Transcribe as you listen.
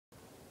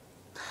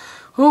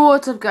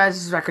What's up, guys?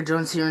 This is Record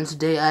Jones here, and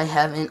today I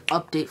have an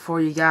update for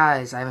you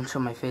guys. I haven't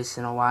shown my face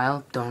in a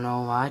while. Don't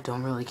know why.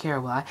 Don't really care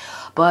why.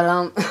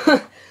 But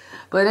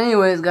but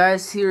anyways,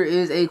 guys, here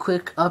is a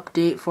quick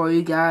update for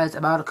you guys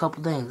about a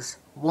couple things.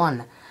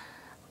 One,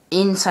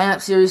 in Sign Up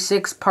Series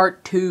 6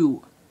 Part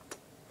 2.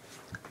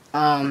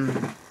 Sorry,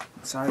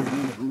 I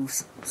need to move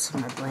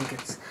some of my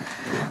blankets.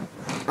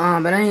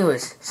 But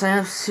anyways, Sign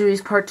Up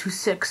Series Part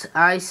 2-6.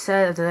 I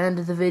said at the end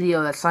of the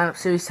video that Sign Up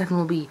Series 7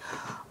 will be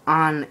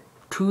on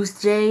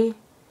Tuesday,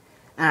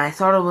 and I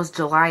thought it was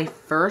July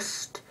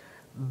 1st,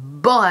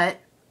 but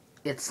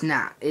it's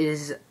not. It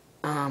is,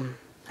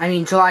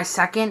 July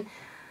 2nd.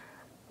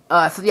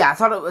 Yeah, I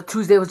thought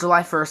Tuesday was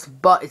July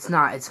 1st, but it's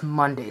not. It's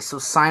Monday, so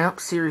Sign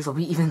Up Series will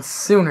be even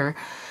sooner,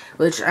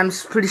 which I'm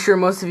pretty sure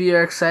most of you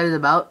are excited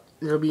about.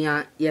 It'll be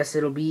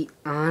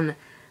on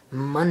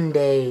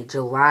Monday,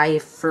 July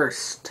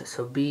 1st,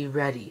 so be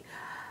ready.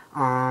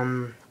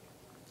 I'm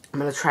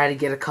gonna try to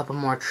get a couple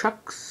more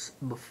trucks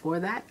before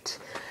that.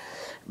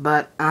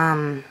 But,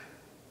 I'm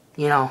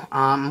going to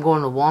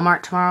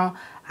Walmart tomorrow.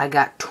 I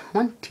got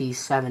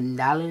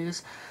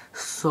 $27,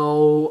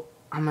 so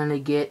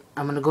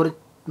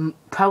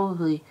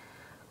probably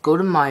go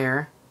to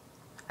Meijer.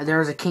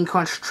 There's a King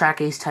Crunch Track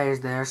Ace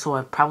tires there, so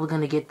I'm probably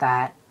gonna get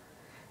that.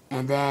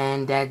 And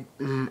then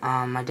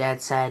my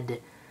dad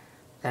said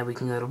that we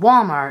can go to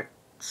Walmart,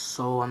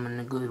 so I'm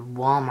gonna go to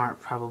Walmart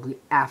probably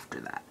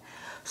after that.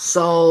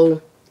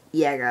 So,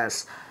 yeah,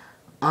 guys.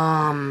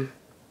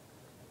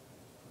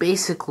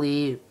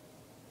 Basically,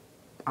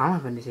 I don't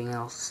have anything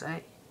else to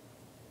say.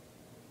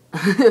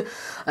 I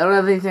don't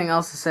have anything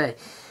else to say.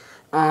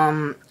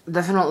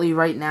 Definitely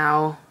right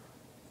now,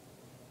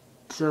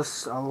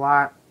 just a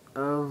lot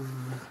of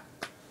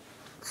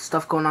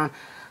stuff going on.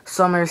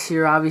 Summer's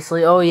here,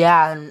 obviously. Oh,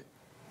 yeah, and,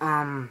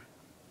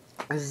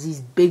 there's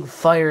these big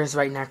fires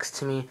right next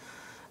to me.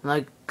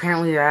 Like,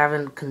 apparently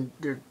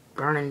they're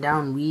burning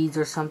down weeds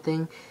or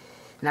something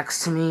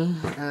next to me,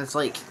 and it's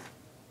like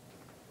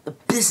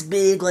this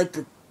big, like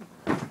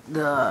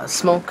the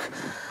smoke.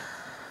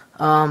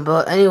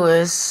 But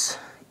anyways,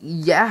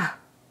 yeah.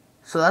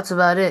 So that's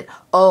about it.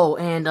 Oh,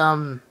 and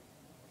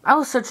I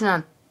was searching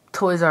on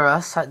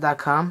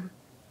ToysRUs.com.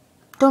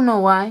 Don't know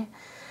why.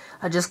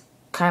 I just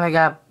kind of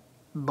got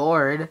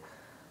bored,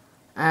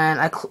 and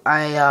I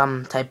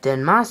typed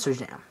in Monster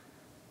Jam.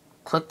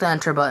 Click the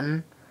enter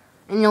button,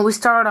 and we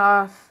start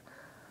off.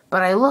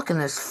 But I look, and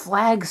there's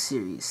Flag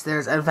Series.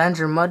 There's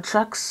Avenger Mud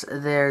Trucks.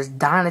 There's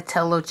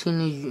Leonardo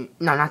Teenage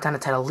Mutant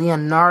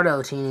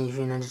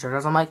Ninja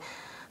Turtles. I'm like,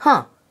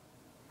 huh,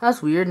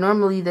 that's weird.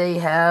 Normally they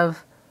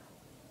have,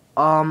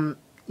 you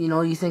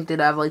think they'd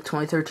have like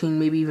 2013,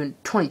 maybe even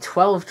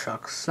 2012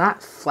 trucks,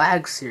 not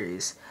Flag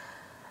Series.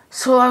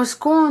 So I was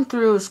scrolling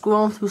through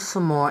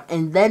some more,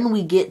 and then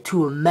we get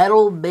to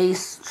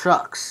metal-based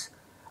trucks.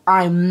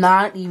 I'm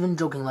not even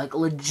joking, like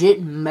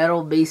legit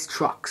metal-based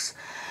trucks.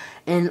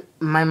 And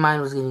my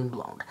mind was getting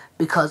blown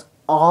because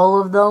all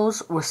of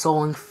those were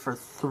sold for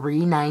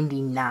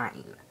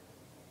 $3.99,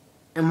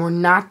 and we're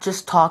not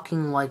just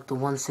talking like the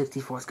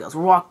 1/64 scales.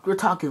 We're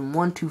talking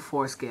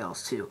 1/4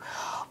 scales too,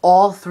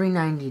 all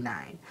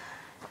 $3.99.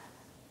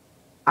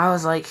 I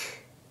was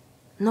like,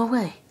 no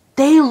way!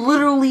 They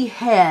literally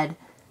had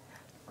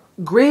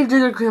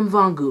Gravedigger Grim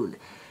Von Goon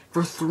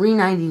for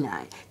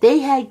 $3.99. They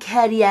had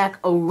Cadillac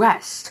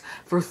Arrest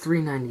for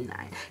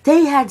 $3.99.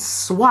 They had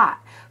SWAT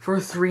for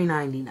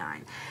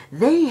 $3.99.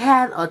 They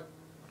had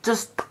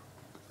just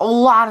a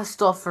lot of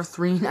stuff for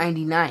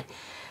 $3.99.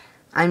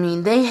 I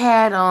mean, they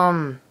had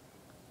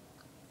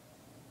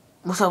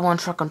what's that one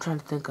truck I'm trying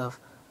to think of?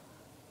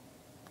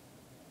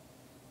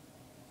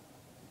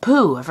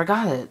 Pooh, I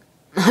forgot it.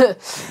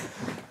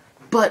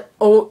 But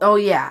oh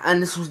yeah,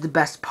 and this was the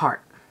best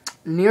part.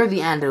 Near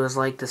the end, it was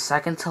like the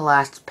second to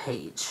last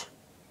page.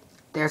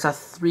 There's a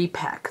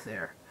 3-pack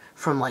there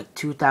from like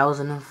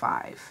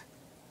 2005.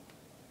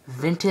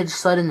 Vintage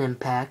Sudden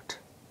Impact,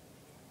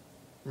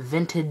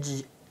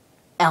 Vintage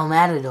El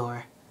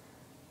Matador,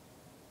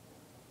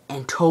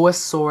 and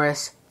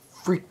Toasaurus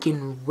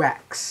freaking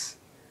Rex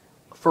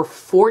for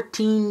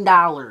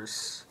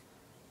 $14.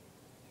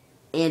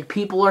 And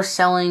people are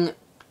selling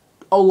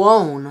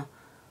alone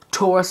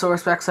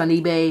Toasaurus Rex on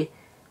eBay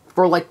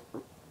for like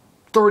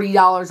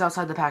 $30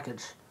 outside the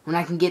package, when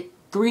I can get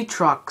 3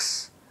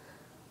 trucks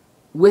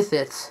with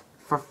it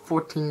for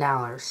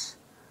 $14.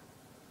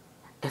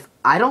 If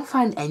I don't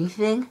find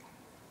anything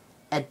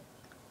at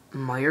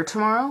Meijer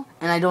tomorrow,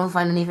 and I don't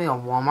find anything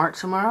at Walmart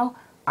tomorrow,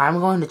 I'm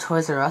going to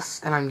Toys R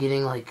Us, and I'm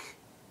getting, like,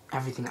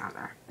 everything on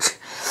there.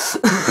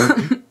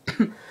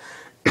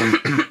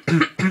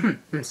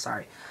 I'm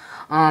sorry.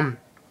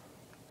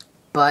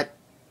 But,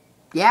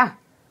 yeah.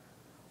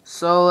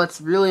 So, that's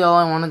really all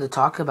I wanted to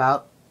talk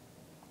about.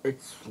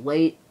 It's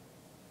late,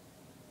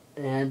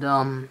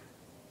 and,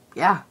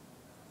 yeah.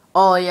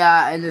 Oh,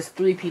 yeah, and there's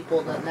 3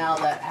 people that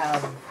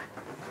have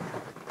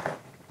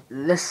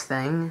this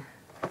thing.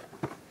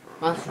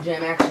 Monster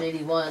Jam Action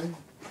 81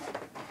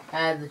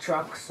 had the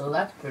truck, so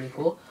that's pretty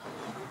cool.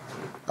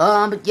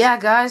 But yeah,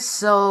 guys,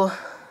 so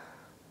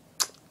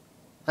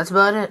that's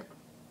about it.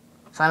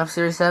 Sign up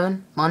Series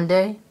 7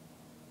 Monday.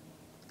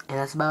 And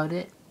that's about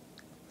it.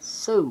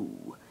 So,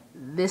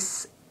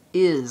 this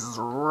is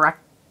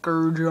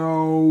Wrecker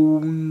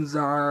Jones.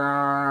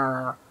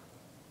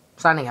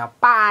 Signing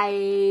out.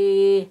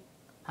 Bye.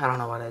 I don't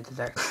know what I did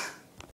there.